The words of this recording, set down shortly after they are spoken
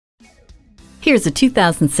Here's a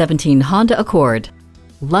 2017 Honda Accord.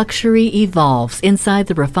 Luxury evolves inside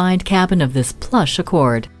the refined cabin of this plush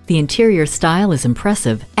Accord. The interior style is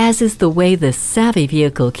impressive, as is the way this savvy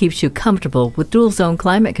vehicle keeps you comfortable with dual-zone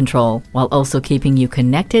climate control, while also keeping you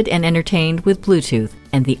connected and entertained with Bluetooth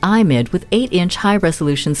and the iMid with 8-inch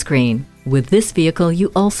high-resolution screen. With this vehicle,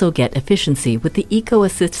 you also get efficiency with the Eco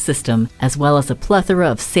Assist system, as well as a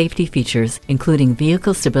plethora of safety features, including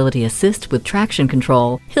Vehicle Stability Assist with traction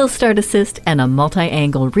control, Hill Start Assist, and a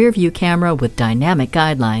multi-angle rear-view camera with dynamic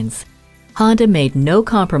guidelines. Honda made no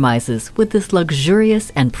compromises with this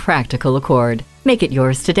luxurious and practical Accord. Make it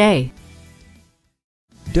yours today.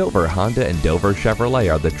 Dover Honda and Dover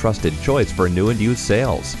Chevrolet are the trusted choice for new and used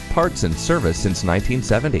sales, parts, and service since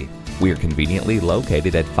 1970. We are conveniently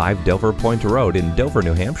located at 5 Dover Point Road in Dover,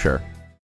 New Hampshire.